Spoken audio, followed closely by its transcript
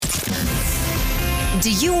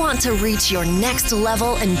Do you want to reach your next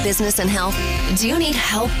level in business and health? Do you need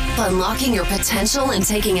help unlocking your potential and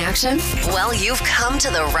taking action? Well, you've come to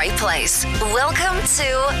the right place. Welcome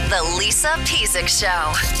to The Lisa Pizik Show,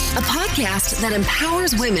 a podcast that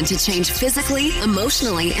empowers women to change physically,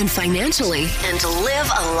 emotionally, and financially and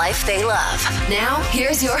live a life they love. Now,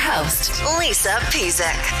 here's your host, Lisa Pizik.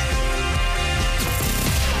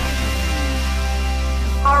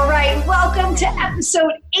 All right, welcome to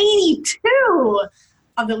episode 82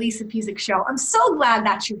 of the Lisa Pizik Show. I'm so glad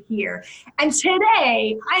that you're here. And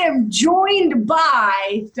today I am joined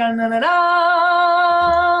by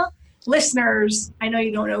listeners. I know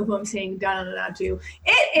you don't know who I'm saying to.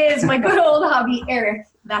 It is my good old hubby, Eric,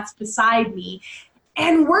 that's beside me.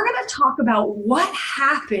 And we're going to talk about what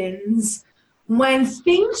happens when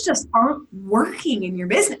things just aren't working in your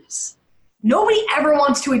business. Nobody ever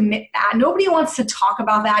wants to admit that. Nobody wants to talk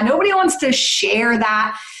about that. Nobody wants to share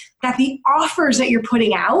that the offers that you're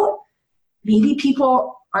putting out, maybe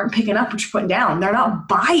people aren't picking up what you're putting down. They're not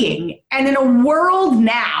buying. And in a world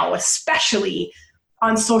now, especially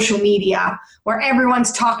on social media, where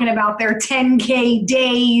everyone's talking about their 10K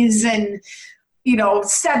days and,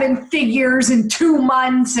 7 figures in 2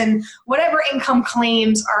 months and whatever income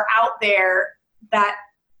claims are out there, that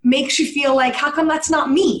makes you feel like, how come that's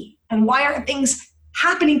not me? And why aren't things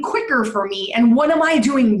happening quicker for me? And what am I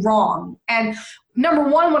doing wrong? And number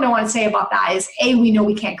one, what I want to say about that is, A, we know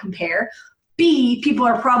we can't compare. B, people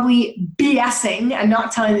are probably BSing and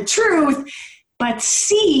not telling the truth. But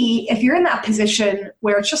C, if you're in that position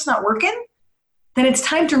where it's just not working, then it's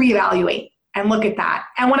time to reevaluate and look at that.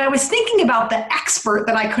 And when I was thinking about the expert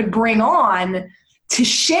that I could bring on to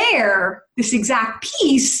share this exact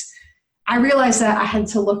piece, I realized that I had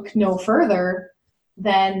to look no further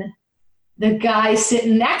than the guy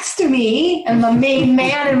sitting next to me and the main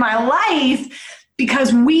man in my life,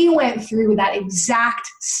 because we went through that exact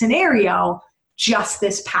scenario just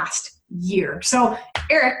this past year. So,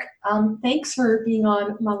 Eric, thanks for being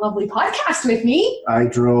on my lovely podcast with me. I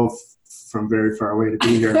drove from very far away to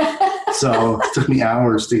be here, so it took me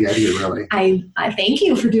hours to get here, really. I thank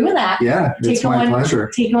you for doing that. Yeah, it's my pleasure.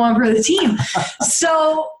 Taking one for the team.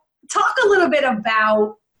 So, talk a little bit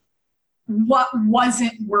about what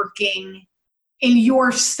wasn't working in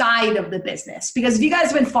your side of the business. Because if you guys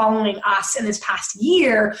have been following us in this past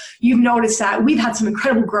year, you've noticed that we've had some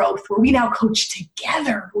incredible growth where we now coach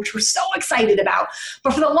together, which we're so excited about.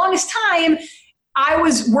 But for the longest time, I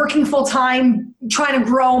was working full-time, trying to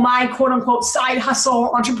grow my quote-unquote side hustle,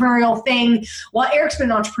 entrepreneurial thing, while Eric's been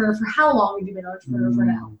an entrepreneur for how long have you been an entrepreneur for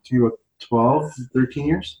now? 12, 13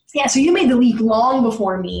 years. Yeah, so you made the leap long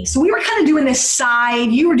before me. So we were kind of doing this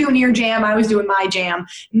side. You were doing your jam. I was doing my jam.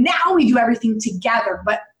 Now we do everything together.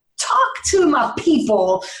 But talk to my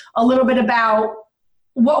people a little bit about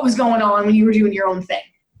what was going on when you were doing your own thing.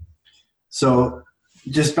 So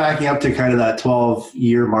just backing up to kind of that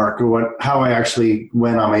 12-year mark, or how I actually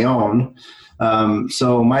went on my own.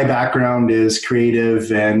 So my background is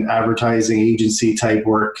creative and advertising agency type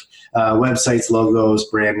work, websites, logos,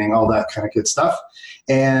 branding, all that kind of good stuff.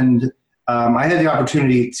 And I had the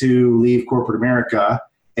opportunity to leave corporate America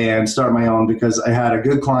and start my own because I had a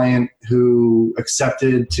good client who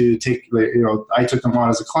accepted to take, I took them on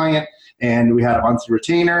as a client, and we had a monthly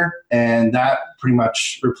retainer, and that pretty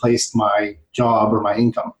much replaced my job or my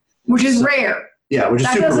income. Which is rare. Yeah, which is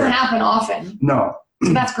super rare. That doesn't happen often. No.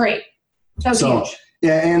 So that's great. That was huge.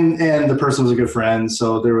 Yeah, and the person was a good friend,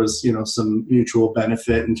 so there was, some mutual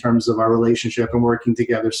benefit in terms of our relationship and working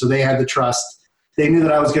together. So they had the trust. They knew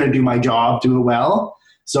that I was going to do my job, do it well.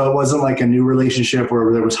 So it wasn't like a new relationship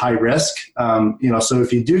where there was high risk. So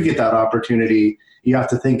if you do get that opportunity, you have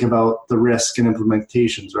to think about the risk and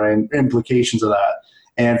implementations, right? And implications of that.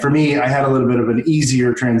 And for me, I had a little bit of an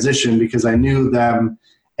easier transition because I knew them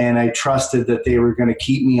and I trusted that they were going to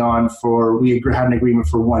keep me on we had an agreement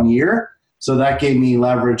for 1 year. So that gave me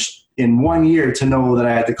leverage in 1 year to know that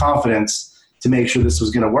I had the confidence to make sure this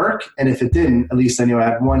was going to work. And if it didn't, at least I knew I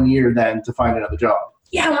had 1 year then to find another job.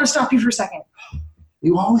 Yeah, I want to stop you for a second.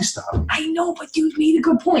 You always stop. I know, but you made a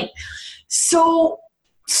good point. So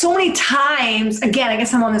many times, again, I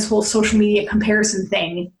guess I'm on this whole social media comparison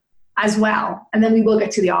thing as well. And then we will get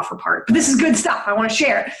to the offer part. But this is good stuff. I want to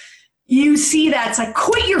share. You see that it's like,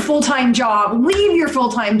 quit your full-time job, leave your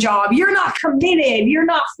full-time job. You're not committed. You're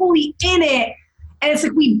not fully in it. And it's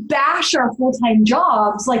like we bash our full-time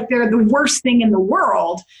jobs like they're the worst thing in the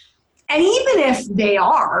world. And even if they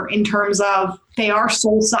are, in terms of they are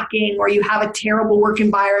soul-sucking or you have a terrible work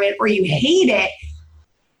environment or you hate it,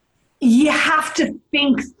 you have to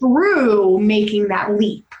think through making that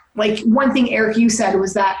leap. Like one thing, Eric, you said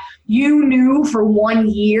was that you knew for 1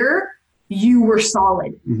 year you were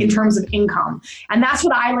solid in terms of income. And that's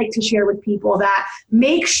what I like to share with people, that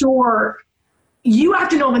make sure you have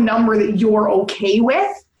to know the number that you're okay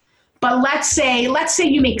with. But let's say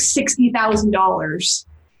you make $60,000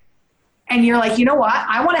 and you're like, you know what?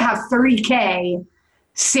 I want to have $30K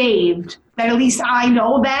saved, that at least I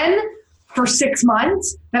know then for 6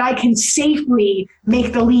 months that I can safely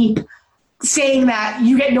make the leap, saying that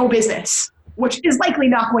you get no business, which is likely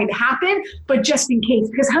not going to happen, but just in case.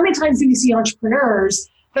 Because how many times do you see entrepreneurs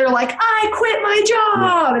that are like, I quit my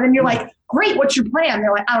job? And then you're like, great, what's your plan?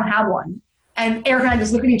 They're like, I don't have one. And Eric and I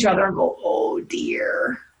just look at each other and go, oh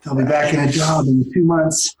dear. I'll be back in a job in 2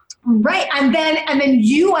 months. Right. And then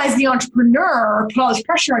you as the entrepreneur put all this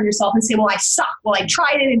pressure on yourself and say, well, I suck. Well, I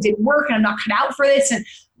tried it and it didn't work and I'm not cut out for this. And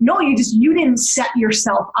no, you didn't set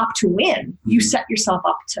yourself up to win. You set yourself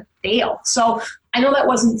up to fail. So I know that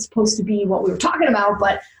wasn't supposed to be what we were talking about,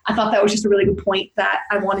 but I thought that was just a really good point that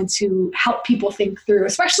I wanted to help people think through,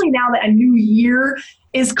 especially now that a new year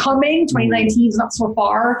is coming. 2019 is not so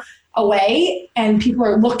far away and people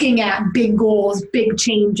are looking at big goals, big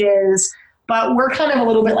changes, but we're kind of a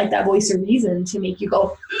little bit like that voice of reason to make you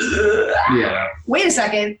go, yeah. Wait a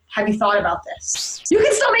second, have you thought about this? You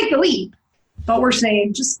can still make the leap, but we're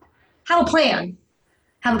saying just have a plan.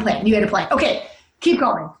 Have a plan. You had a plan. Okay, keep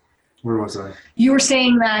going. Where was I? You were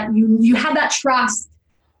saying that you had that trust.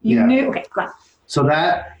 You knew. Okay, go ahead. So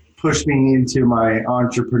that pushed me into my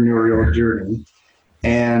entrepreneurial journey.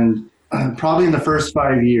 And probably in the first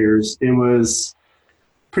 5 years, it was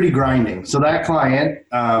pretty grinding. So that client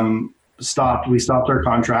we stopped our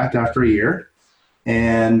contract after a year.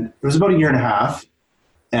 And it was about a year and a half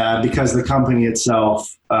because the company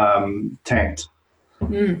itself tanked.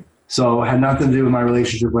 So it had nothing to do with my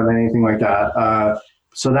relationship with anything like that.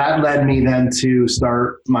 So that led me then to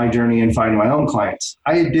start my journey and find my own clients.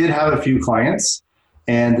 I did have a few clients,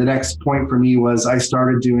 and the next point for me was I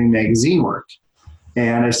started doing magazine work.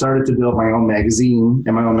 And I started to build my own magazine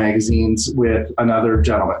and my own magazines with another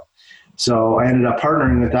gentleman. So I ended up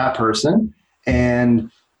partnering with that person.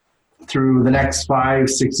 And through the next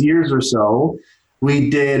 5-6 years or so, we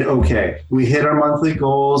did okay. We hit our monthly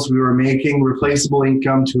goals. We were making replaceable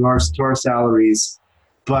income to our salaries,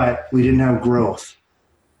 but we didn't have growth.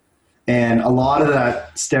 And a lot of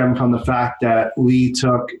that stemmed from the fact that we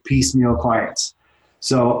took piecemeal clients.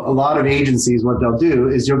 So a lot of agencies, what they'll do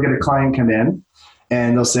is you'll get a client come in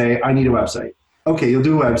and they'll say, I need a website. Okay, you'll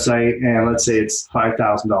do a website and let's say it's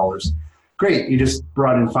 $5,000. Great, you just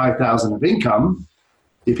brought in $5,000 of income.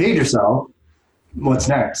 You paid yourself. What's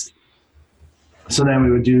next? So then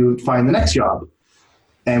we would find the next job.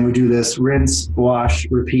 And we do this rinse, wash,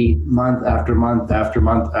 repeat, month after month after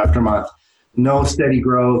month after month. No steady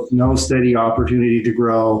growth, no steady opportunity to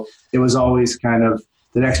grow. It was always kind of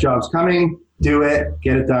the next job's coming, do it,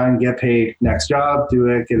 get it done, get paid. Next job, do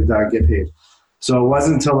it, get it done, get paid. So it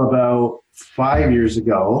wasn't until about 5 years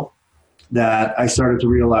ago that I started to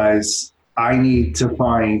realize I need to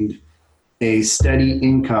find a steady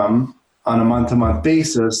income on a month-to-month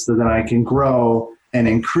basis so that I can grow and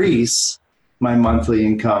increase my monthly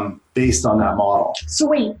income based on that model. So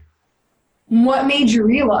wait, what made you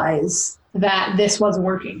realize that this wasn't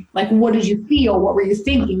working? Like, what did you feel? What were you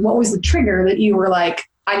thinking? What was the trigger that you were like,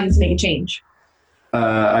 I need to make a change?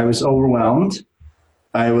 I was overwhelmed.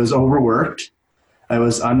 I was overworked. I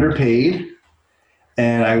was underpaid.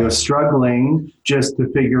 And I was struggling just to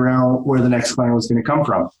figure out where the next client was going to come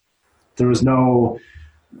from. There was no,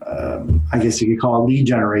 I guess you could call it lead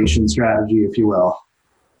generation strategy, if you will,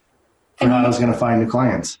 for how I was going to find the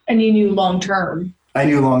clients. And you knew long-term. I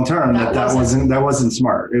knew long-term that wasn't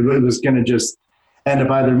smart. It was going to just end up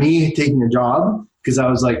either me taking a job because I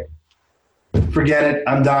was like, forget it,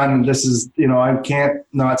 I'm done. This is, I can't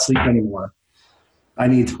not sleep anymore. I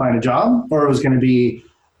need to find a job. Or it was going to be,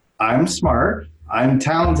 I'm smart, I'm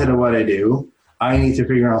talented at what I do. I need to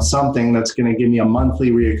figure out something that's going to give me a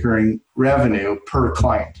monthly recurring revenue per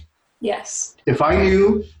client. Yes. If I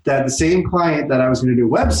knew that the same client that I was going to do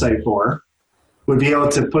a website for would be able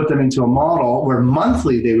to put them into a model where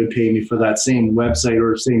monthly they would pay me for that same website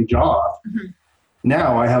or same job,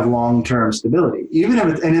 now I have long-term stability. Even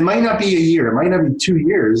if and it might not be a year, it might not be 2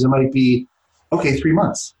 years, it might be, 3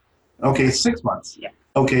 months, 6 months, yeah.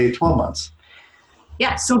 12 months.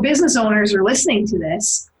 Yeah, so business owners are listening to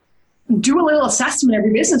this. Do a little assessment of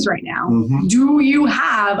your business right now. Do you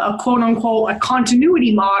have a quote unquote a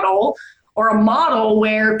continuity model or a model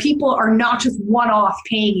where people are not just one-off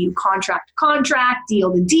paying you contract to contract,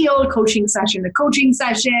 deal to deal, coaching session to coaching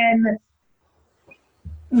session?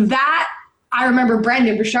 That, I remember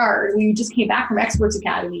Brendan Burchard, we just came back from Experts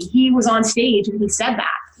Academy. He was on stage and he said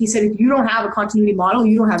that. He said, if you don't have a continuity model,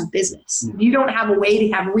 you don't have a business. If you don't have a way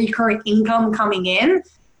to have recurrent income coming in,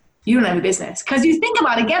 you don't have a business. Because you think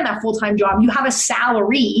about, again, that full-time job, you have a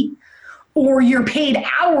salary or you're paid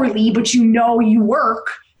hourly, but you work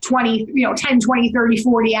 10, 20, 30,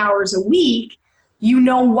 40 hours a week, you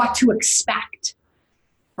know what to expect,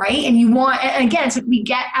 right? And again, it's like we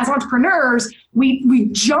get, as entrepreneurs, we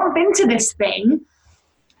jump into this thing,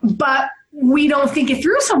 but we don't think it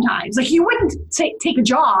through sometimes. Like you wouldn't take a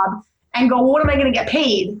job and go, well, what am I going to get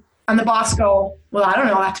paid? And the boss go, well, I don't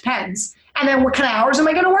know, that depends. And then what kind of hours am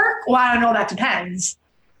I going to work? Well, I don't know, that depends.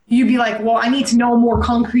 You'd be like, well, I need to know more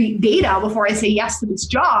concrete data before I say yes to this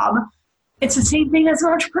job. It's the same thing as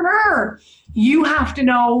an entrepreneur. You have to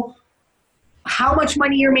know how much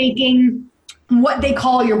money you're making, what they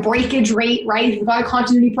call your breakage rate, right? If you've got a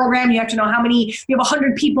continuity program, you have to know how many, you have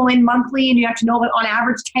 100 people in monthly, and you have to know that on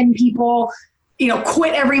average 10 people,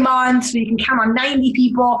 quit every month, so you can count on 90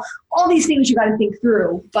 people. All these things you got to think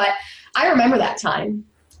through. But I remember that time.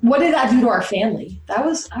 What did that do to our family? I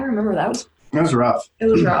remember that was rough. It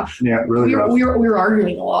was rough. Yeah, really rough. We were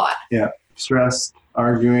arguing a lot. Yeah, stress,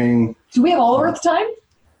 arguing. Did we have Oliver at the time?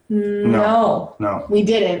 No. We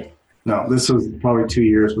didn't. No, this was probably 2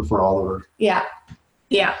 years before Oliver. Yeah.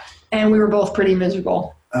 And we were both pretty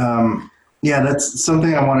miserable. That's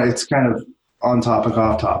something it's kind of on topic,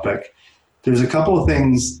 off topic. There's a couple of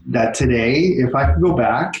things that today, if I could go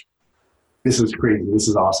back, this is crazy. This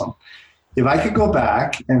is awesome. If I could go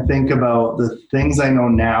back and think about the things I know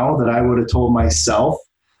now that I would have told myself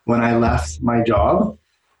when I left my job,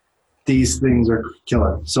 these things are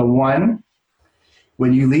killer. So one,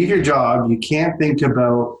 when you leave your job, you can't think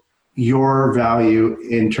about your value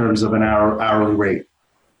in terms of an hourly rate.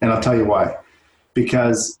 And I'll tell you why.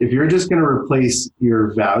 Because if you're just going to replace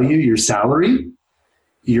your value, your salary,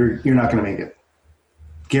 you're not going to make it.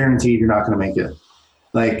 Guaranteed you're not going to make it.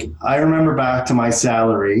 Like, I remember back to my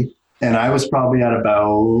salary, and I was probably at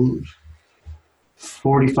about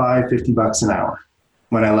 $45, $50 an hour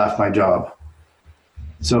when I left my job.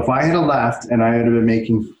 So if I had left and I would have been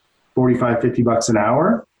making $45, $50 an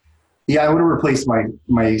hour, yeah, I would have replaced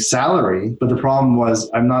my salary. But the problem was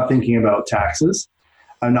I'm not thinking about taxes.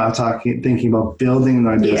 I'm not thinking about building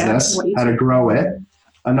my business, how to grow it.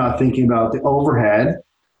 I'm not thinking about the overhead.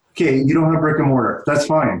 Okay, you don't have brick and mortar. That's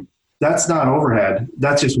fine. That's not overhead.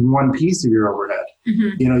 That's just one piece of your overhead.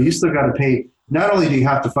 Mm-hmm. You still got to pay. Not only do you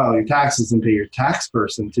have to file your taxes and pay your tax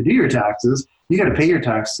person to do your taxes, you got to pay your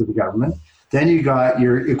taxes to the government. Then you got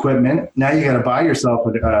your equipment. Now you got to buy yourself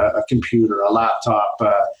a computer, a laptop,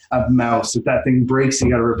 a mouse. If that thing breaks, you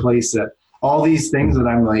got to replace it. All these things that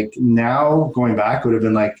I'm like, now going back would have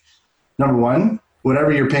been like, number one,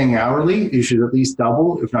 whatever you're paying hourly, you should at least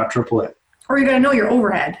double, if not triple it. Or you got to know your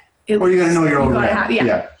overhead. Or you got to know your overhead.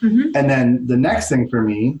 Yeah. Mm-hmm. And then the next thing for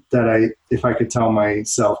me if I could tell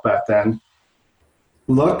myself back then,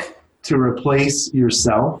 look to replace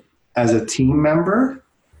yourself as a team member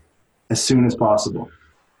as soon as possible.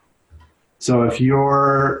 So if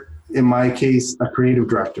you're, in my case, a creative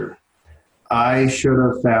director, I should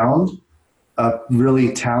have found a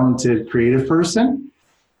really talented creative person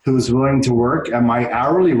who was willing to work at my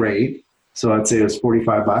hourly rate. So I'd say it was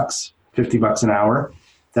 $45, $50 an hour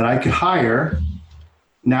that I could hire.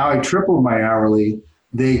 Now I tripled my hourly.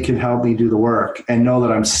 They could help me do the work and know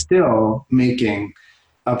that I'm still making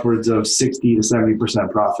upwards of 60 to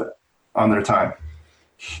 70% profit on their time.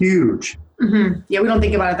 Huge. Mm-hmm. Yeah, we don't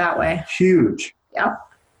think about it that way. Huge. Yeah.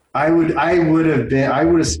 I would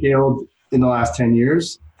have scaled in the last 10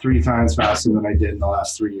 years 3 times faster than I did in the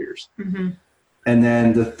last 3 years. Mm-hmm. And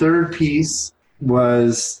then the third piece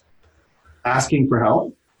was asking for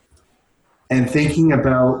help and thinking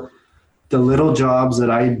about the little jobs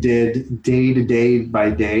that I did day to day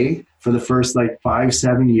by day for the first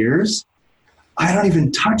 5-7 years. I don't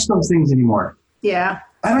even touch those things anymore. Yeah.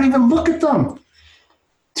 I don't even look at them.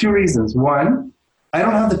 2 reasons. One, I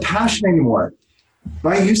don't have the passion anymore.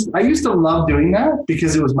 I used to love doing that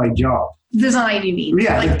because it was my job. Design, you mean?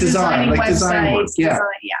 Yeah, design work. Yeah.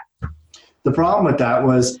 The problem with that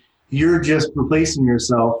was you're just replacing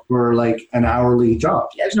yourself for an hourly job.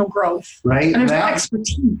 Yeah, there's no growth. Right? And there's no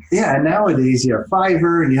expertise. Yeah, and nowadays you have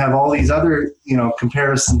Fiverr and you have all these other,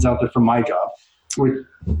 comparisons out there from my job. Sorry,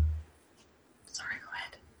 go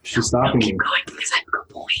ahead. She's stopping me. Keep going because I have a good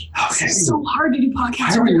point. Okay. It's so hard to do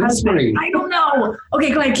podcasts with your husband. I don't know.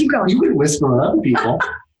 Okay, go ahead. Keep going. You would whisper at other people.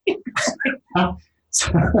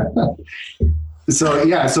 So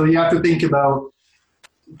you have to think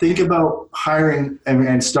about hiring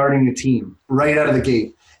and starting a team right out of the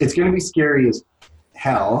gate. It's going to be scary as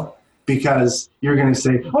hell because you're going to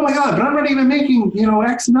say, oh my God, but I'm not even making,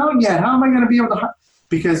 X amount yet. How am I going to be able to hire?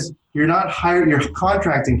 Because you're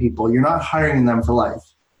contracting people. You're not hiring them for life.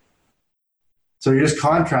 So you're just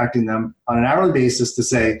contracting them on an hourly basis to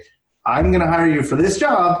say, I'm going to hire you for this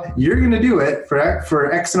job. You're going to do it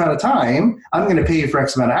for X amount of time. I'm going to pay you for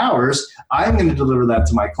X amount of hours. I'm going to deliver that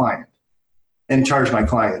to my client and charge my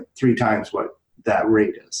client 3 times what that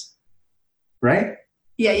rate is. Right?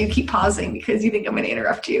 Yeah, you keep pausing because you think I'm going to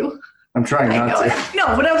interrupt you. I'm trying not to.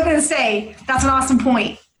 No, what I was going to say, that's an awesome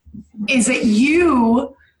point, is that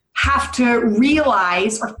you have to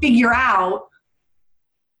realize or figure out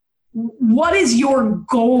what is your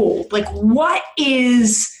goal? Like, what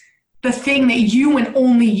is the thing that you and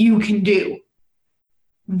only you can do?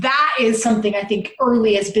 That is something I think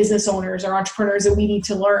early as business owners or entrepreneurs that we need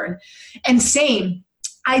to learn. And same,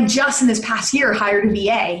 I just in this past year hired a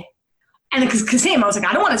VA. And because same, I was like,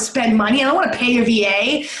 I don't want to spend money. I don't want to pay a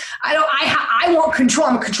VA. I want control.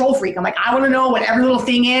 I'm a control freak. I'm like, I want to know what every little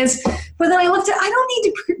thing is. But then I looked at, I don't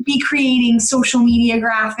need to be creating social media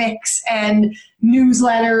graphics and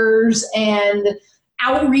newsletters and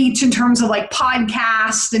outreach in terms of like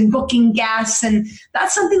podcasts and booking guests. And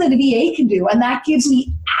that's something that a VA can do. And that gives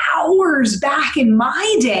me hours back in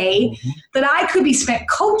my day that I could be spent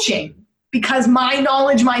coaching, because my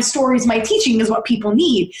knowledge, my stories, my teaching is what people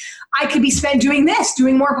need. I could be spent doing this,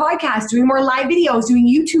 doing more podcasts, doing more live videos, doing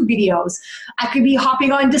YouTube videos. I could be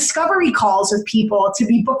hopping on discovery calls with people to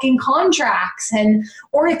be booking contracts.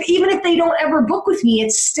 Or even if they don't ever book with me,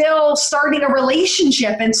 it's still starting a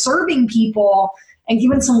relationship and serving people and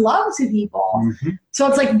giving some love to people. So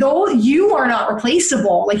it's like, though you are not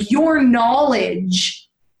replaceable, like your knowledge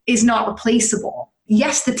is not replaceable.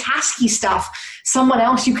 Yes, the tasky stuff, someone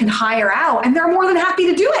else you can hire out, and they're more than happy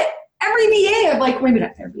to do it. Every VA, maybe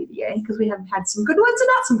not every VA, because we have had some good ones and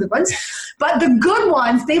not some good ones, but the good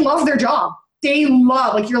ones, they love their job. They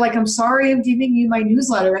love, like, you're like, I'm sorry I'm giving you my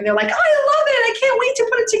newsletter. And they're like, I love it. I can't wait to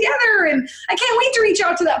put it together. And I can't wait to reach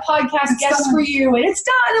out to that podcast guest for you. And it's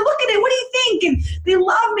done. And look at it. What do you think? And they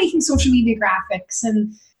love making social media graphics.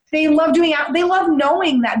 And they love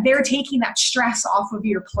knowing that they're taking that stress off of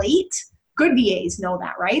your plate. Good VAs know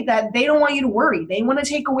that, right? That they don't want you to worry. They want to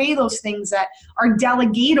take away those things that are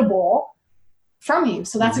delegatable from you.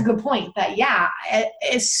 So that's a good point, that, yeah,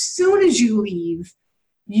 as soon as you leave,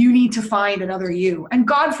 you need to find another you. And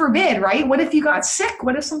God forbid, right? What if you got sick?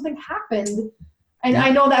 What if something happened? And I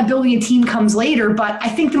know that building a team comes later, but I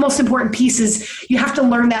think the most important piece is you have to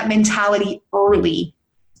learn that mentality early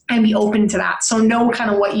and be open to that. So know kind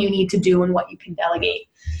of what you need to do and what you can delegate.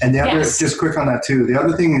 And the other, just quick on that too, the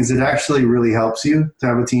other thing is it actually really helps you to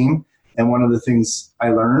have a team. And one of the things I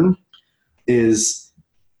learned is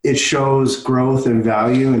it shows growth and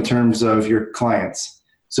value in terms of your clients.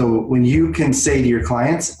 So when you can say to your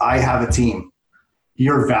clients, I have a team,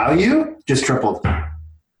 your value just tripled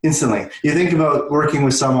instantly. You think about working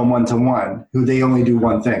with someone one-to-one who they only do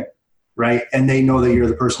one thing, right? And they know that you're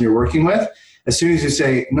the person you're working with. As soon as you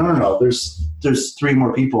say, no, there's 3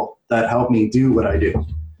 more people that help me do what I do,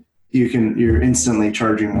 you're instantly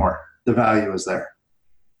charging more. The value is there.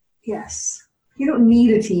 Yes. You don't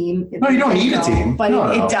need a team. No, you don't need a team. But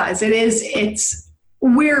it does.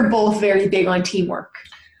 We're both very big on teamwork.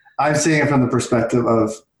 I'm saying it from the perspective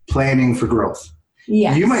of planning for growth.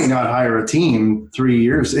 Yes. You might not hire a team 3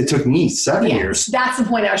 years. It took me 7 years. That's the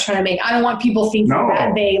point I was trying to make. I don't want people thinking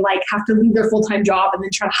that they have to leave their full-time job and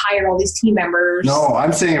then try to hire all these team members. No,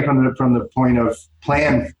 I'm saying it from the point of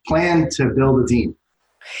plan to build a team.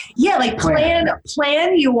 Yeah, plan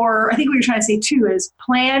your, I think what you're trying to say too is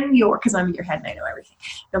plan your, because I'm in your head and I know everything.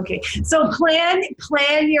 Okay. So plan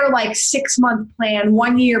your 6-month plan,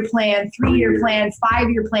 1-year plan, 3-year plan,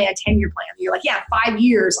 5-year plan, 10-year plan. You're like, 5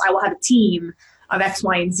 years I will have a team of X,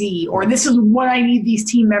 Y, and Z, or this is what I need these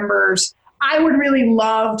team members. I would really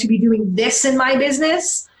love to be doing this in my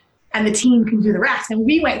business, and the team can do the rest. And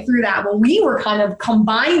we went through that when we were kind of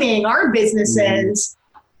combining our businesses.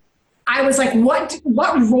 I was like, what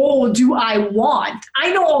role do I want?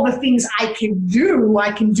 I know all the things I can do.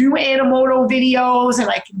 I can do Animoto videos and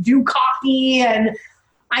I can do copy and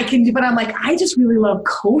I can do, but I'm like, I just really love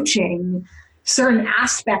coaching certain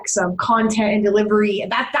aspects of content and delivery.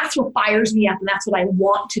 And that's what fires me up and that's what I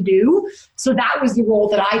want to do. So that was the role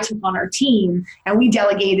that I took on our team, and we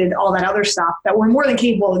delegated all that other stuff that we're more than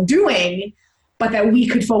capable of doing, but that we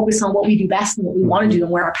could focus on what we do best and what we want to do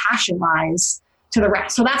and where our passion lies to the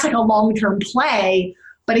rest. So that's a long-term play.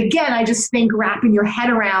 But again, I just think wrapping your head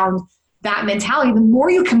around that mentality, the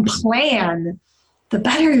more you can plan, the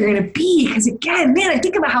better you're going to be. Because again, man, I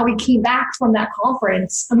think about how we came back from that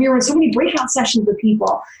conference and we were in so many breakout sessions with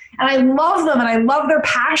people, and I love them and I love their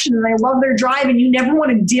passion and I love their drive, and you never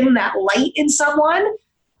want to dim that light in someone.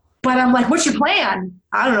 But I'm like, what's your plan?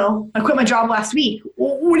 I don't know. I quit my job last week.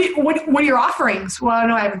 What are your offerings? Well,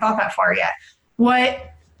 no, I haven't thought that far yet.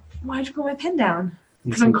 Why'd you put my pen down?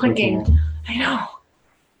 Because I'm clicking. I know.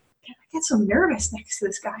 I get so nervous next to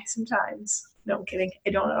this guy sometimes. No, I'm kidding.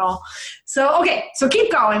 I don't at all. So, okay. So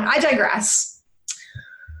keep going. I digress.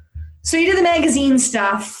 So you did the magazine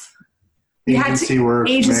stuff. Agency work.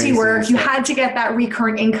 You had to get that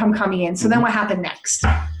recurrent income coming in. So then what happened next?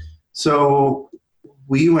 So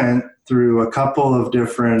we went through a couple of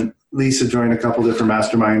different, Lisa joined a couple different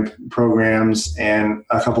mastermind programs and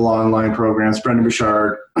a couple online programs, Brendan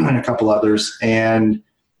Bouchard and a couple others. And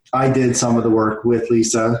I did some of the work with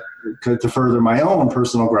Lisa to further my own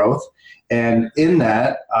personal growth. And in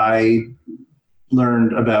that, I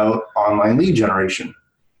learned about online lead generation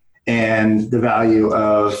and the value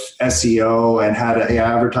of SEO and how to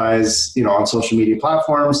advertise, on social media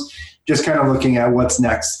platforms, just kind of looking at what's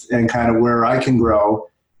next and kind of where I can grow,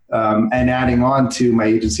 and adding on to my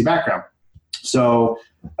agency background. So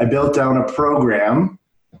I built down a program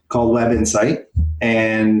called Web Insight,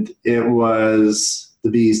 and it was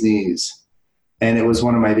the bee's knees, and it was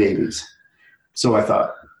one of my babies. So I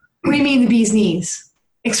thought. What do you mean the bee's knees?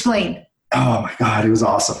 Explain. Oh my God, it was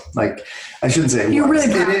awesome. Like, I shouldn't say you're really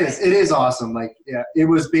proud of it. It is awesome. Like, yeah, it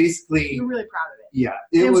was basically. You're really proud of it. Yeah,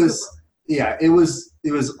 it was. Yeah, it was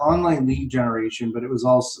online lead generation, but it was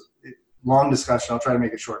also long discussion. I'll try to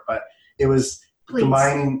make it short, but it was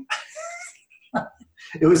combining.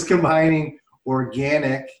 It was combining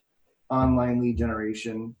organic online lead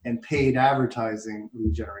generation and paid advertising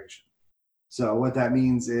lead generation. So what that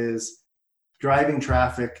means is driving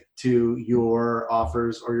traffic to your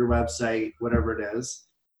offers or your website, whatever it is,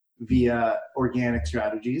 via organic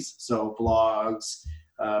strategies. So blogs,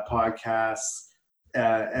 podcasts,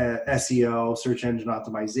 SEO, search engine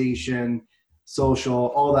optimization, social,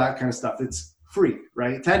 all that kind of stuff. It's free,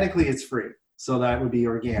 right? Technically it's free. So that would be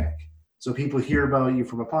organic. So people hear about you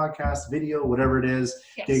from a podcast, video, whatever it is.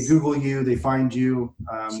 Yes. They Google you, they find you.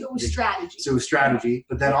 Strategy.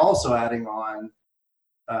 But then also adding on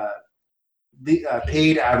the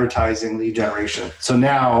paid advertising lead generation. So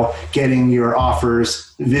now getting your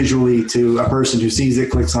offers visually to a person who sees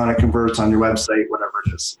it, clicks on it, converts on your website, whatever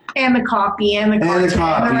it is. And the copy and the content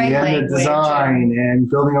and the design and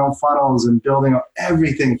building out funnels and building out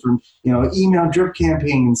everything from, email drip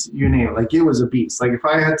campaigns, you name it. Like, it was a beast. Like, if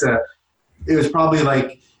I had to, it was probably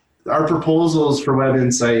like our proposals for Web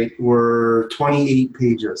Insight were 28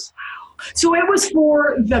 pages. So it was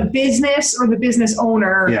for the business or the business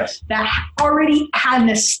owner that already had an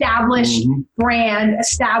established brand,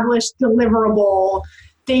 established deliverable.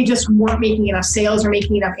 They just weren't making enough sales or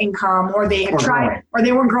making enough income, or they had tried, or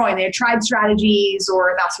they weren't growing. They had tried strategies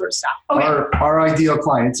or that sort of stuff. Okay. Our ideal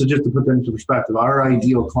client, so just to put that into perspective, our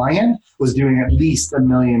ideal client was doing at least $1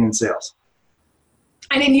 million in sales.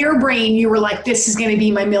 And in your brain, you were like, this is going to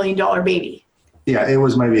be my $1 million baby. Yeah, it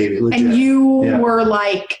was my baby. Legit. And you were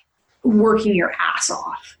like working your ass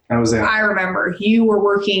off. That was it. I remember you were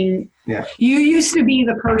working. Yeah. You used to be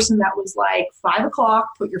the person that was like, 5 o'clock,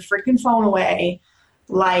 put your freaking phone away.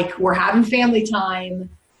 Like, we're having family time.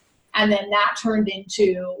 And then that turned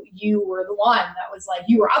into, you were the one that was like,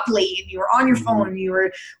 you were up late and you were on your phone and you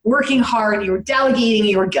were working hard and you were delegating.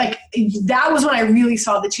 You were like, that was when I really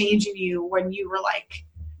saw the change in you, when you were like,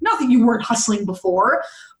 not that you weren't hustling before,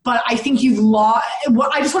 but I think you've lost,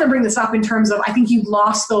 I just want to bring this up in terms of, I think you've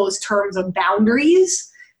lost those terms of boundaries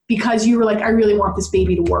because you were like, I really want this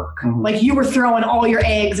baby to work. Like, you were throwing all your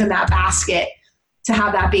eggs in that basket to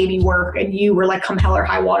have that baby work, and you were like, come hell or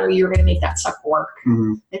high water, you were going to make that sucker work.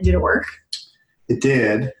 And did it work? It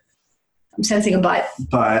did. I'm sensing a but.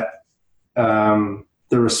 But the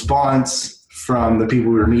response from the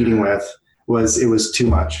people we were meeting with was, it was too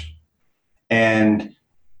much. And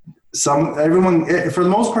everyone, for the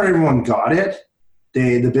most part, everyone got it.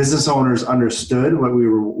 The business owners understood what we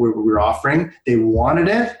were offering. They wanted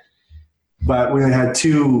it, but we had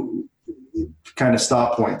two kind of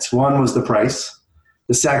stop points. One was the price.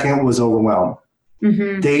 The second was overwhelm.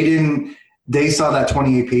 They saw that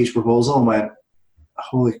 28-page proposal and went,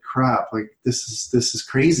 holy crap, like, this is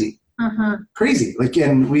crazy. Crazy. Like,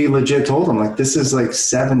 and we legit told them, like, this is like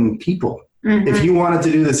 7 people. If you wanted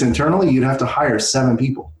to do this internally, you'd have to hire 7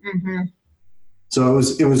 people. So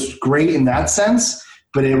it was great in that sense,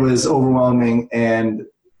 but it was overwhelming. And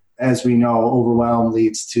as we know, overwhelm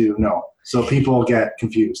leads to no. So people get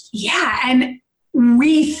confused. Yeah. And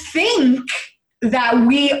we think that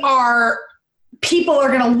people are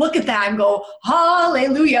going to look at that and go,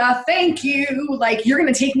 hallelujah, thank you. Like, you're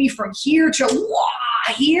going to take me from here to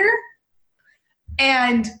here.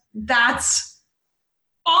 And that's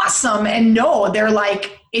awesome. And no, they're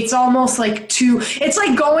like, it's almost like it's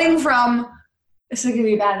like going from, this is going to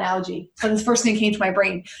be a bad analogy, but it's the first thing that came to my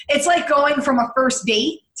brain. It's like going from a first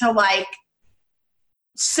date to like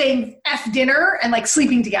saying F dinner and like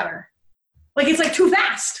sleeping together. Like, it's like too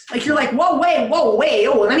fast. Like, you're like, whoa, wait.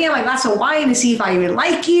 Oh, let me have my glass of wine to see if I even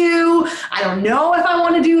like you. I don't know if I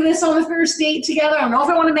want to do this on the first date together. I don't know if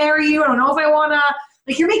I want to marry you. I don't know if I want to,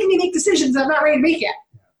 like, you're making me make decisions I'm not ready to make yet.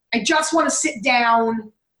 I just want to sit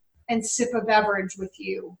down and sip a beverage with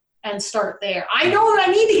you and start there. I know that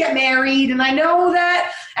I need to get married and I know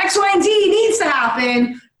that X, Y, and Z needs to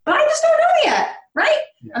happen, but I just don't know yet, right?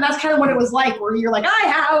 Yeah. And that's kind of what it was like, where you're like,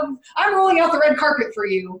 I'm rolling out the red carpet for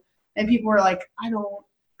you. And people were like, I don't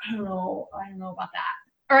know about that.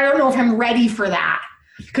 Or I don't know if I'm ready for that.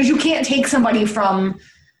 Because you can't take somebody from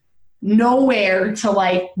nowhere to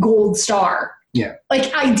like gold star. Yeah.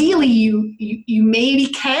 Like, ideally you maybe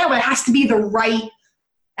can, but it has to be the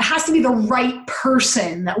right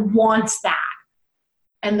person that wants that.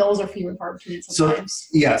 And those are few and far between sometimes.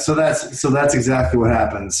 So that's exactly what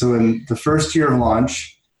happened. So in the first year of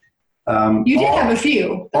launch, you did have a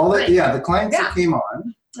few. The clients that came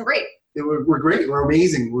on, great. They were great. We're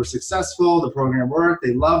amazing. We're successful. The program worked.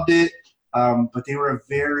 They loved it. But they were a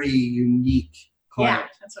very unique client. Yeah,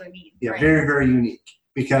 that's what I mean. Yeah, right. Very, very unique.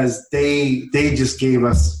 Because they just gave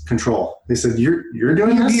us control. They said, you're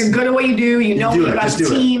doing this? You're good at what you do. You know you've got a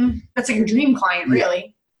team. That's like your dream client, really.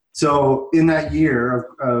 Yeah. So in that year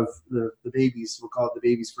of the babies, we'll call it the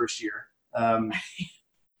baby's first year, the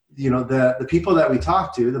people that we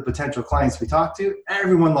talked to, the potential clients we talked to,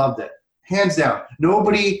 everyone loved it. Hands down.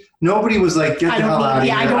 Nobody was like, get the hell out of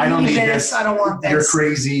here. I don't need this. I don't want this. You're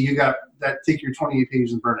crazy. You got that. Take your 28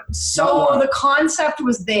 pages and burn it. So the concept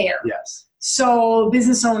was there. Yes. So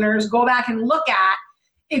business owners, go back and look at,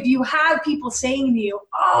 if you have people saying to you,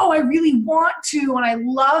 oh, I really want to and I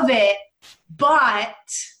love it, but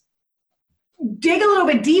dig a little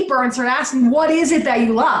bit deeper and start asking, what is it that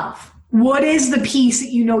you love? What is the piece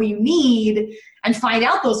that you know you need? And find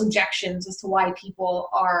out those objections as to why people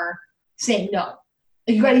are saying no.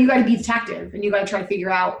 You got to be detective, and you got to try to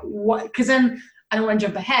figure out what. Because then I don't want to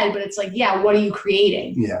jump ahead, but it's like, what are you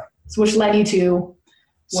creating? Yeah. So which led you to.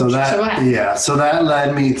 So that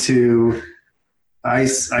led me to. I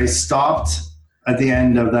stopped at the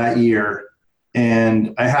end of that year,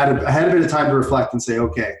 and I had a bit of time to reflect and say,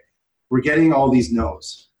 okay, we're getting all these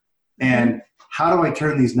no's, and how do I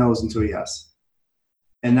turn these no's into a yes?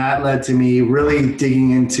 And that led to me really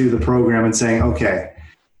digging into the program and saying, okay,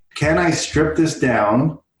 can I strip this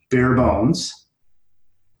down, bare bones?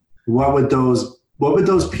 What would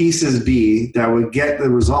those pieces be that would get the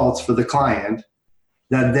results for the client,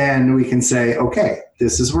 that then we can say, okay,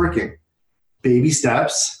 this is working. Baby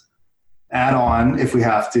steps, add on if we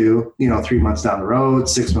have to, 3 months down the road,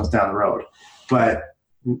 6 months down the road. But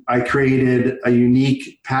I created a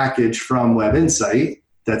unique package from Web Insight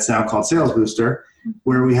that's now called Sales Booster,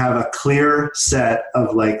 where we have a clear set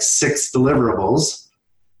of like 6 deliverables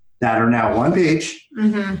that are now one page.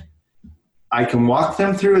 Mm-hmm. I can walk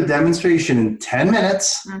them through a demonstration in 10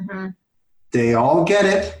 minutes. Mm-hmm. They all get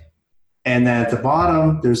it. And then at the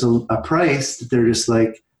bottom, there's a price that they're just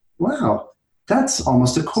like, wow, that's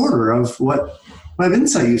almost a quarter of what Web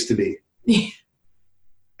Insight used to be.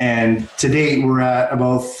 And to date, we're at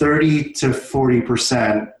about 30 to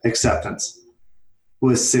 40% acceptance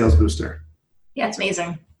with Sales Booster. Yeah, it's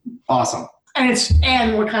amazing. Awesome.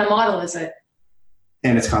 And what kind of model is it?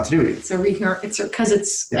 And it's continuity. Because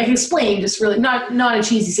it's like explain, just really not a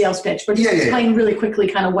cheesy sales pitch, but just explain really quickly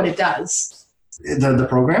kind of what it does. The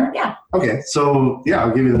program? Yeah. Okay. So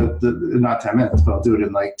I'll give you the not 10 minutes, but I'll do it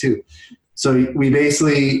in like 2. So we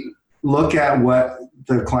basically look at what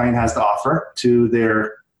the client has to offer to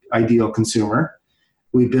their ideal consumer.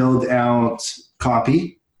 We build out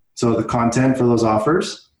copy, so the content for those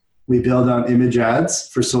offers. We build out image ads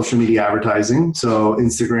for social media advertising, so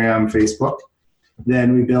Instagram, Facebook.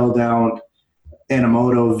 Then we build out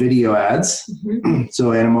Animoto video ads. Mm-hmm.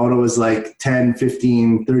 So Animoto is like 10,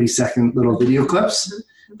 15, 30-second little video clips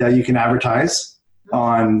that you can advertise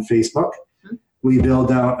on Facebook. We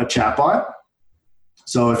build out a chatbot.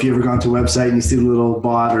 So if you ever gone to a website and you see the little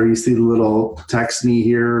bot or you see the little text me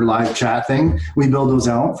here live chat thing, we build those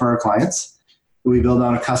out for our clients. We build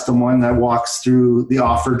out a custom one that walks through the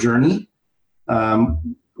offer journey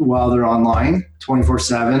while they're online,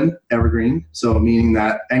 24/7 evergreen. So meaning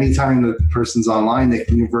that anytime the person's online, they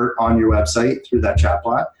can convert on your website through that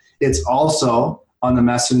chatbot. It's also on the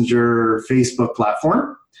Messenger Facebook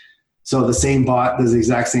platform. So the same bot does the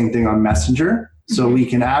exact same thing on Messenger. So we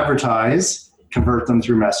can advertise, convert them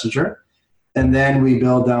through Messenger. And then we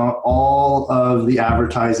build out all of the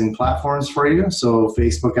advertising platforms for you. So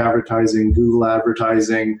Facebook advertising, Google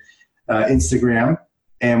advertising, Instagram,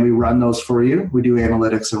 and we run those for you. We do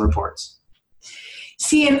analytics and reports.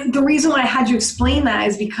 See, and the reason why I had you explain that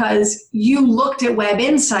is because you looked at Web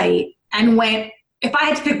Insight and went, if I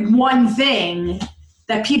had to pick one thing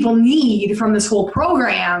that people need from this whole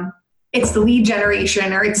program, it's the lead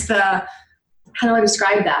generation, or it's the, how do I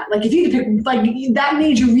describe that? Like if you had to pick, like that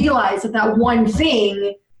made you realize that one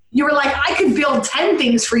thing, you were like, I could build 10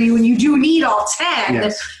 things for you and you do need all 10,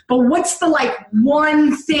 yes. But what's the like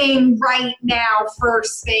one thing right now,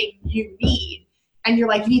 first thing you need? And you're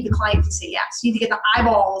like, you need the client to say yes. You need to get the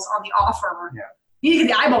eyeballs on the offer. Yeah. You need to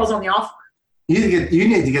get the eyeballs on the offer. You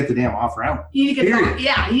need to get the damn offer out. You need to get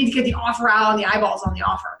you need to get the offer out and the eyeballs on the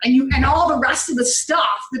offer. And all the rest of the stuff,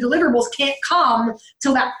 the deliverables can't come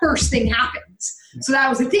till that first thing happens. Yeah. So that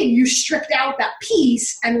was the thing. You stripped out that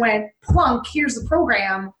piece and went, plunk, here's the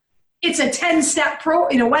program. It's a 10-step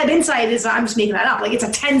Web Insight is, I'm just making that up. Like it's a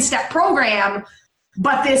 10-step program,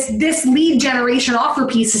 but this lead generation offer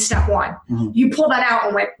piece is step one. Mm-hmm. You pull that out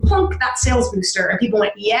and went, plunk, that sales booster. And people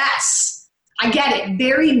went, yes. I get it.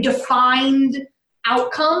 Very defined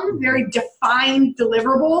outcome, very defined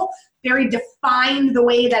deliverable, very defined the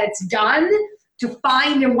way that it's done,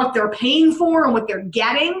 defined in what they're paying for and what they're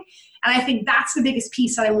getting. And I think that's the biggest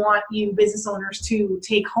piece that I want you business owners to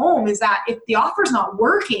take home is that if the offer's not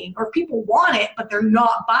working or if people want it, but they're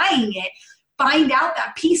not buying it, find out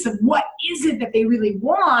that piece of what is it that they really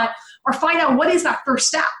want, or find out what is that first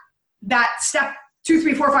step. That step 2,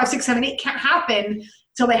 3, 4, 5, 6, 7, 8 can't happen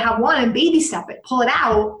till they have one, and baby step it, pull it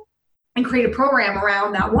out and create a program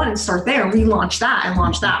around that one and start there and relaunch that and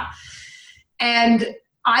launch that. And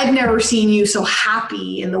I've never seen you so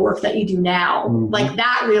happy in the work that you do now. Mm-hmm. Like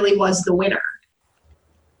that really was the winner.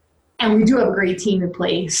 And we do have a great team in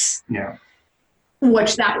place. Yeah.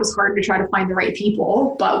 Which that was hard to try to find the right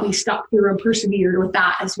people, but we stuck through and persevered with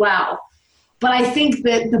that as well. But I think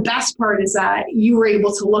that the best part is that you were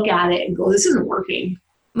able to look at it and go, this isn't working.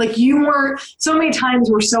 Like you were, so many times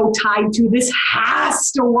we're so tied to this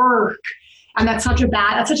has to work. And that's such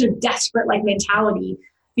a desperate like mentality.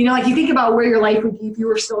 You know, like you think about where your life would be if you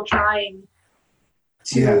were still trying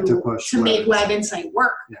to make Web Insight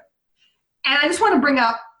work. Yeah. And I just want to bring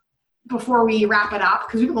up, before we wrap it up,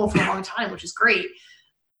 because we've been going for a long time, which is great.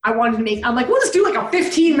 I'm like, we'll just do like a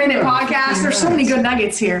 15-minute podcast. There's so many good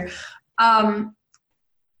nuggets here.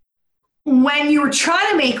 When you were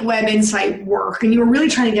trying to make Web Insight work and you were really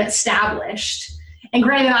trying to get established, and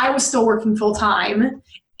granted, I was still working full time,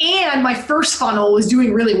 and my first funnel was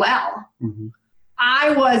doing really well. Mm-hmm.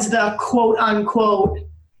 I was the quote unquote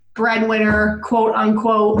breadwinner, quote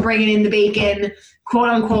unquote bringing in the bacon, quote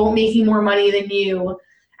unquote making more money than you.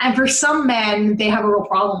 And for some men, they have a real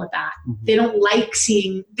problem with that. Mm-hmm. They don't like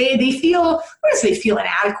seeing, they feel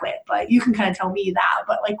inadequate, but you can kind of tell me that,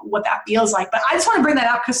 but like what that feels like. But I just want to bring that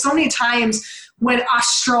up because so many times when us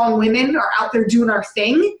strong women are out there doing our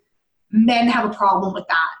thing, men have a problem with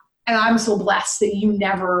that. And I'm so blessed that you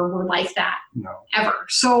never were like that, ever.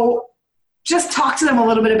 So just talk to them a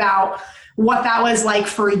little bit about what that was like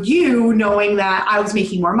for you, knowing that I was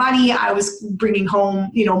making more money. I was bringing home,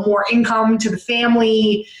 more income to the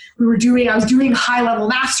family. I was doing high level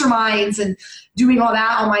masterminds and doing all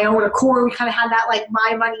that on my own accord. We kind of had that like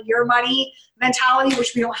my money, your money mentality,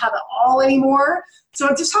 which we don't have at all anymore.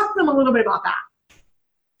 So just talk to them a little bit about that.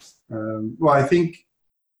 Well, I think,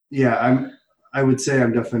 I would say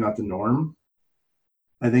I'm definitely not the norm.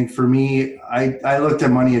 I think for me, I looked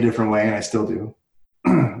at money a different way, and I still do.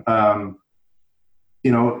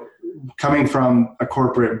 Coming from a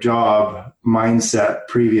corporate job mindset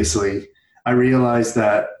previously, I realized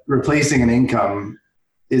that replacing an income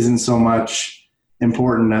isn't so much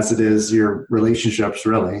important as it is your relationships,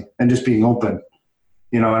 really, and just being open.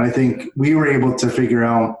 And I think we were able to figure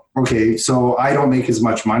out, okay, so I don't make as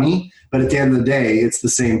much money, but at the end of the day, it's the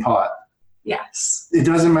same pot. Yes. It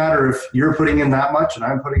doesn't matter if you're putting in that much and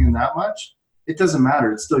I'm putting in that much. It doesn't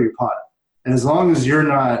matter. It's still your pot. And as long as you're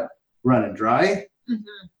not running dry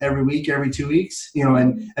every week, every 2 weeks,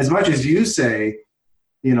 and as much as you say,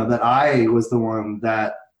 that I was the one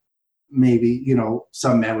that maybe,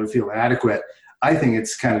 some men would feel inadequate, I think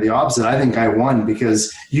it's kind of the opposite. I think I won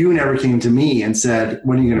because you never came to me and said,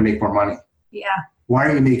 when are you going to make more money? Yeah. Why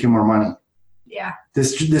aren't you making more money? Yeah.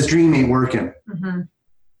 This dream ain't working. Mm-hmm.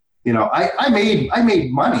 I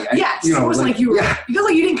made money. Yes, it wasn't like you feel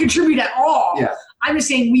like you didn't contribute at all. Yeah. I'm just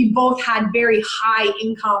saying we both had very high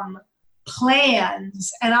income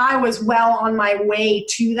plans, and I was well on my way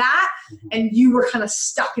to that, and you were kind of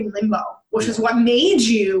stuck in limbo, which is what made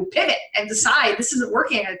you pivot and decide this isn't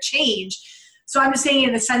working, I gotta change. So I'm just saying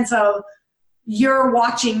in the sense of you're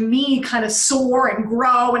watching me kind of soar and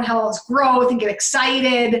grow and have all this growth and get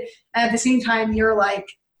excited. And at the same time, you're like,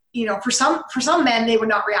 you know, for some men, they would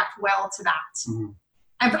not react well to that.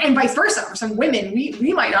 And vice versa. For some women,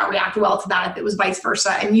 we might not react well to that if it was vice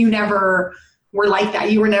versa. And you never were like that.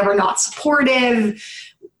 You were never not supportive.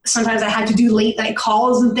 Sometimes I had to do late night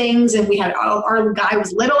calls and things. And we had, our guy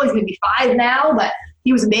was little. He's going to be 5 now, but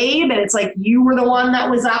he was a babe. And it's like, you were the one that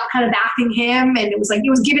was up kind of backing him. And it was like, it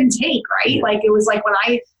was give and take, right? Like, it was like when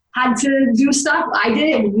I had to do stuff, I did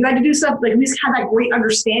it. When you had to do stuff, like we just had that great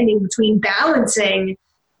understanding between balancing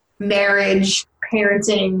marriage,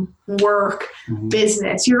 parenting, work,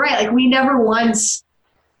 business. You're right. Like we never once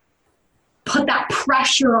put that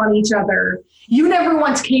pressure on each other. You never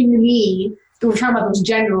once came to me, we were talking about those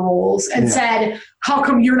gender roles, and said, how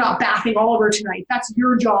come you're not backing Oliver tonight? That's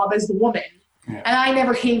your job as the woman. Yeah. And I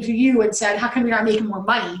never came to you and said, how come you're not making more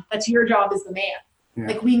money? That's your job as the man. Yeah.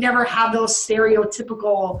 Like we never had those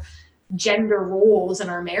stereotypical gender roles in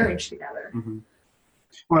our marriage together.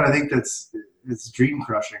 Well, I think it's dream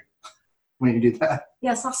crushing when you do that.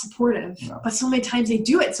 Yeah, it's not supportive. No. But so many times they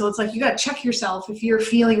do it. So it's like you got to check yourself if you're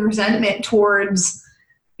feeling resentment towards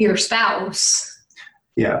your spouse.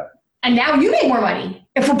 Yeah. And now you make more money.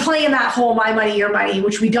 If we're playing that whole my money, your money,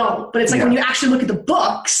 which we don't. But it's like when you actually look at the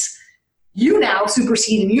books, you now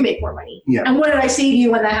supersede and you make more money. Yeah. And what did I say to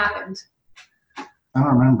you when that happened? I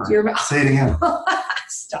don't remember. Say it again.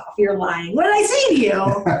 Stop, you're lying. What did I say to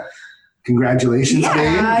you? Congratulations,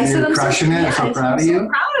 babe. You're crushing it. I'm so proud of you. I'm so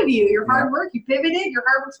proud of you. Your hard work, you pivoted, your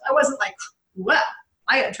hard work. I wasn't like, well,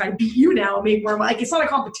 I got to try to beat you now and make more money. Like, it's not a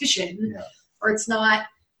competition or it's not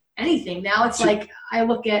anything. Now it's like I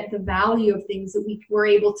look at the value of things that we were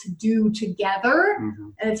able to do together,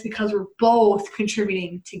 and it's because we're both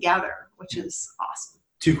contributing together, which is awesome.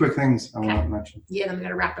 2 quick things I want to mention. Yeah, then I'm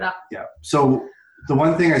going to wrap it up. Yeah. So the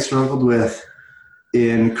one thing I struggled with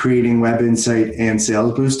in creating Web Insight and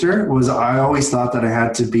Sales Booster was I always thought that I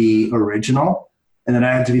had to be original and then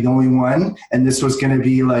I had to be the only one. And this was going to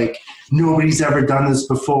be like, nobody's ever done this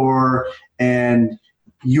before. And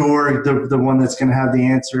you're the one that's going to have the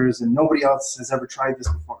answers and nobody else has ever tried this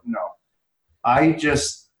before. No, I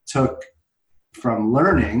just took from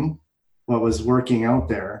learning what was working out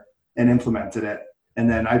there and implemented it. And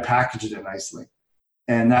then I packaged it nicely.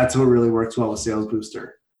 And that's what really works well with Sales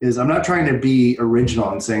Booster is I'm not trying to be original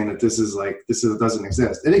and saying that this doesn't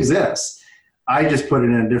exist. It exists. I just put it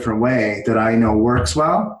in a different way that I know works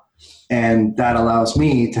well. And that allows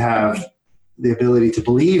me to have the ability to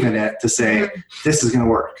believe in it, to say, this is going to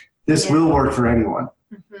work. This will work for anyone.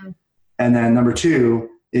 And then number 2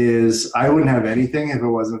 is I wouldn't have anything if it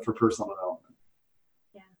wasn't for personal development.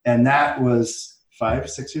 And that was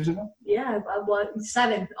 5-6 years ago? Yeah, well,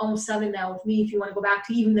 7, almost 7 now with me. If you want to go back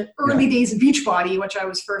to even the early days of Beachbody, which I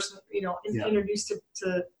was first, introduced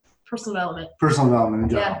to personal development. Personal development in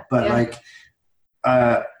general. But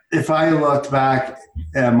if I looked back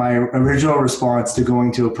at my original response to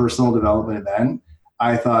going to a personal development event,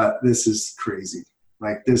 I thought, this is crazy.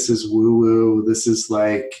 Like, this is woo-woo. This is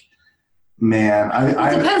like, man.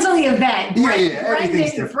 It depends on the event.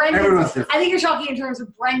 Everything's different. Everyone's different. I think you're talking in terms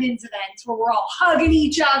of Brendan's events where we're all hugging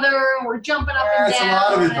each other and we're jumping up and down. A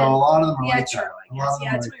lot of it, though. A lot of them are like true, that. I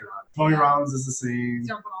guess. Tony Robbins is the same.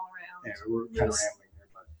 Jumping all around. Yeah, we're kind of rambling here.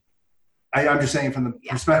 But I'm just saying from the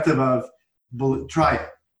perspective of try it.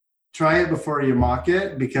 Try it before you mock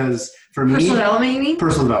it, because for me... Personal development, you mean?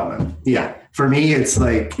 Personal development, yeah. For me, it's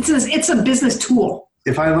like... It's a business tool.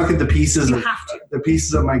 If I look at the pieces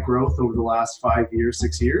of my growth over the last 5 years,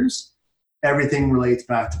 6 years, everything relates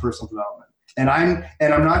back to personal development. And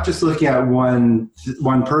I'm not just looking at one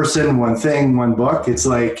person, one thing, one book. It's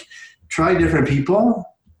like try different people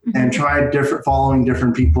and try following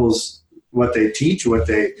different people's what they teach, what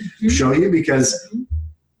they show you, because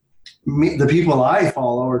the people I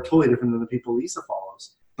follow are totally different than the people Lisa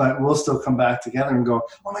follows. But we'll still come back together and go,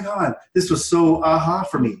 oh my God, this was so aha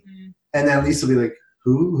for me. And then Lisa will be like,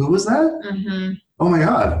 who was that? Oh my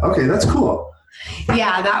God. Okay, that's cool.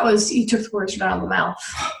 Yeah, you took the words right out of the mouth.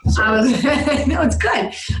 No, it's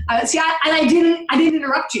good. I didn't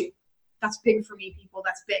interrupt you. That's big for me, people.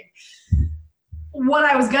 That's big. What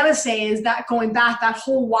I was going to say is that going back that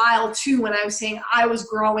whole while too, when I was saying I was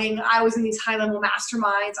growing, I was in these high level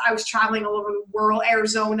masterminds, I was traveling all over the world,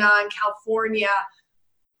 Arizona and California.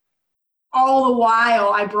 All the while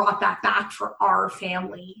I brought that back for our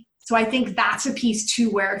family. So I think that's a piece too,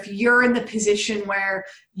 where if you're in the position where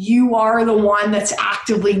you are the one that's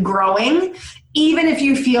actively growing, even if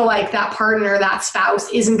you feel like that partner, that spouse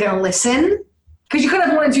isn't going to listen, because you could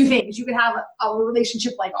have one of two things. You could have a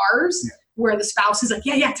relationship like ours where the spouse is like,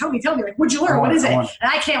 yeah, tell me, like, what'd you learn? What is it? And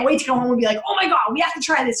I can't wait to go home and be like, oh my God, we have to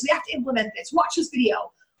try this. We have to implement this. Watch this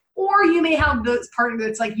video. Or you may have the partner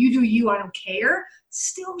that's like, you do you, I don't care.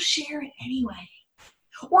 Still share it anyway.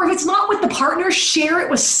 Or if it's not with the partner, share it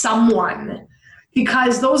with someone,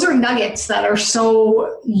 because those are nuggets that are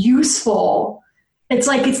so useful. It's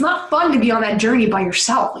like, it's not fun to be on that journey by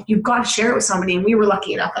yourself. Like, you've got to share it with somebody. And we were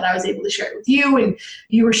lucky enough that I was able to share it with you, and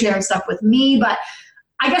you were sharing stuff with me. But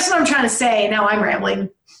I guess what I'm trying to say, now I'm rambling,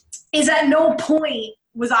 is at no point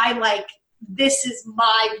was I like, this is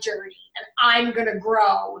my journey and I'm going to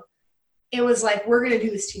grow. It was like, we're going to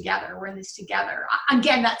do this together. We're in this together.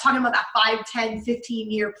 Again, talking about that 5, 10,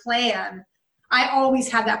 15-year plan, I always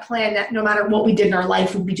had that plan that no matter what we did in our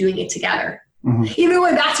life, we'd be doing it together. Mm-hmm. Even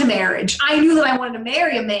going back to marriage, I knew that I wanted to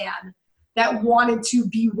marry a man that wanted to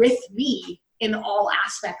be with me in all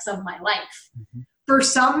aspects of my life. Mm-hmm. For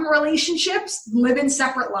some relationships, living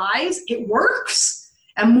separate lives, it works,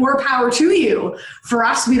 and more power to you. For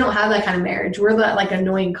us, we don't have that kind of marriage. We're that like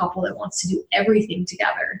annoying couple that wants to do everything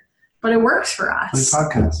together, but it works for us.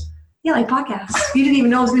 Like podcasts. Yeah, like podcasts. You didn't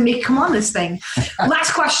even know I was going to make you come on this thing.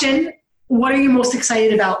 Last question. What are you most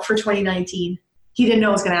excited about for 2019? He didn't know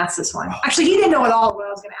I was going to ask this one. Actually, he didn't know at all what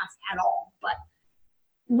I was going to ask at all. But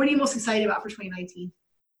what are you most excited about for 2019?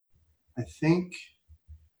 I think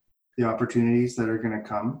the opportunities that are going to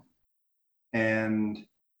come, and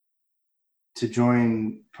to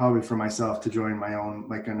join, probably for myself, to join my own,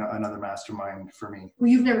 like another mastermind for me. Well,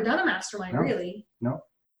 you've never done a mastermind, No. really? No.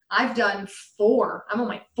 I've done 4. I'm on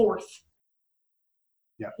my 4th.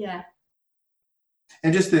 Yeah. Yeah.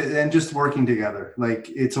 And just working together. Like,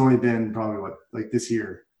 it's only been probably like this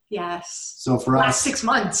year. Yes. So for last us, 6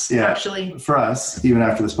 months, yeah, actually. For us, even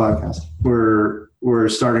after this podcast, we're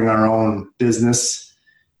starting our own business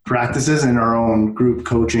practices and our own group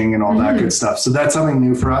coaching and all that good stuff. So that's something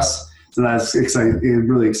new for us. So that's exciting,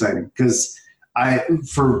 really exciting, because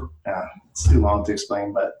it's too long to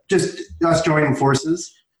explain, but just us joining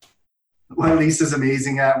forces. What Lisa's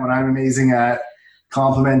amazing at, what I'm amazing at,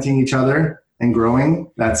 complementing each other and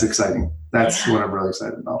growing, that's exciting. That's what I'm really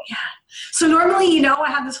excited about. Yeah. So normally, I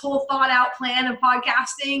have this whole thought out plan of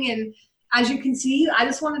podcasting, and as you can see, I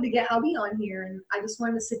just wanted to get Hubby on here, and I just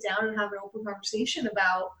wanted to sit down and have an open conversation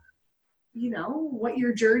about, what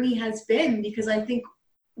your journey has been, because I think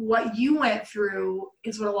what you went through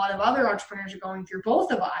is what a lot of other entrepreneurs are going through,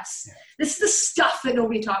 both of us. Yeah. This is the stuff that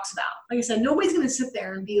nobody talks about. Like I said, nobody's going to sit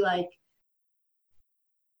there and be like,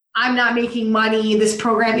 I'm not making money, this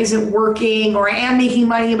program isn't working, or I am making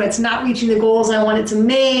money, but it's not reaching the goals I wanted to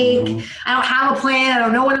make. Mm-hmm. I don't have a plan. I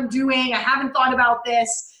don't know what I'm doing. I haven't thought about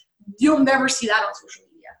this. You'll never see that on social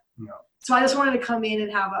media. No. So I just wanted to come in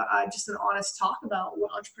and have just an honest talk about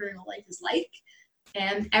what entrepreneurial life is like,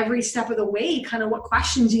 and every step of the way, kind of what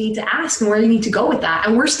questions you need to ask and where you need to go with that.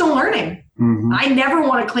 And we're still learning. Mm-hmm. I never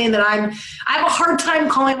want to claim that I have a hard time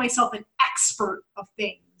calling myself an expert of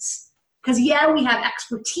things. Because, we have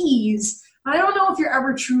expertise, but I don't know if you're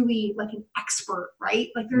ever truly like an expert, right?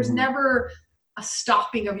 Like, there's never a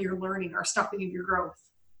stopping of your learning or stopping of your growth.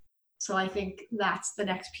 So I think that's the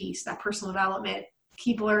next piece, that personal development.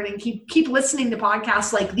 Keep learning, keep listening to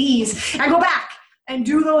podcasts like these, and go back and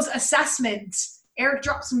do those assessments. Eric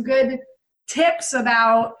dropped some good tips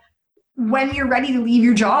about when you're ready to leave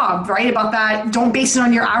your job, right? About that. Don't base it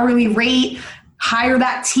on your hourly rate. Hire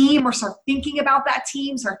that team, or start thinking about that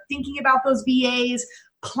team, start thinking about those VAs,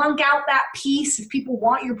 plunk out that piece. If people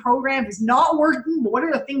want your program, if it's not working, but what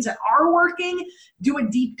are the things that are working? Do a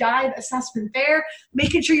deep dive assessment there,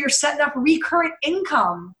 making sure you're setting up recurrent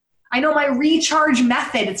income. I know my recharge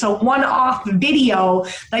method, it's a one-off video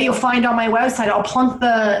that you'll find on my website. I'll plunk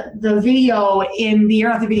the video in the, or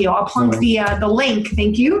not the video, I'll plunk the link.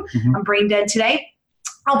 Thank you. Mm-hmm. I'm brain dead today.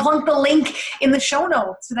 I'll plunk the link in the show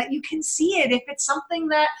notes so that you can see it. If it's something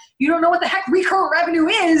that you don't know what the heck recurrent revenue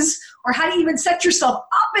is, or how to even set yourself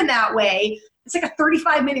up in that way, it's like a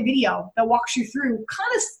 35-minute video that walks you through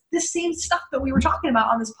kind of the same stuff that we were talking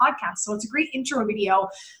about on this podcast. So it's a great intro video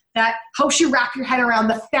that helps you wrap your head around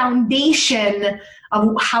the foundation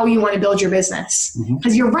of how you want to build your business.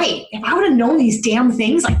 Because you're right. If I would have known these damn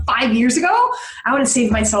things like 5 years ago, I would have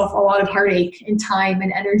saved myself a lot of heartache and time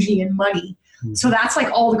and energy and money. So that's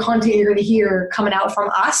like all the content you're going to hear coming out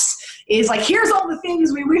from us is like, here's all the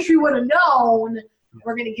things we wish we would have known.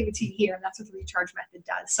 We're going to give it to you here. And that's what the recharge method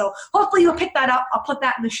does. So hopefully you'll pick that up. I'll put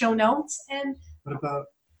that in the show notes. And what about,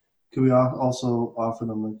 could we also offer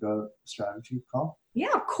them like a strategy call?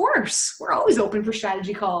 Yeah, of course. We're always open for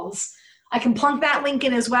strategy calls. I can plunk that link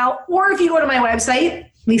in as well. Or if you go to my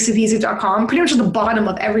website, lisavisa.com, pretty much at the bottom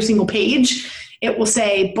of every single page it will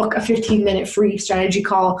say book a 15-minute free strategy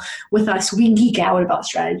call with us. We geek out about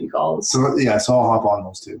strategy calls. So I'll hop on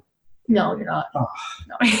those too. No, you're not. Oh.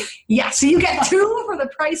 No. Yeah, so you get 2 for the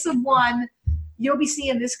price of 1. You'll be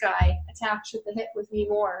seeing this guy attached at the hip with me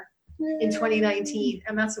more in 2019,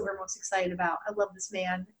 and that's what we're most excited about. I love this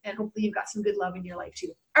man, and hopefully you've got some good love in your life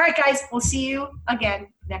too. All right, guys, we'll see you again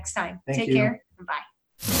next time. Take care, and bye.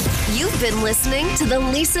 You've been listening to The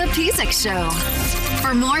Lisa Pizik Show.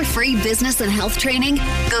 For more free business and health training,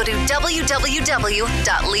 go to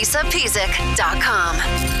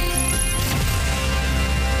www.lisapizik.com.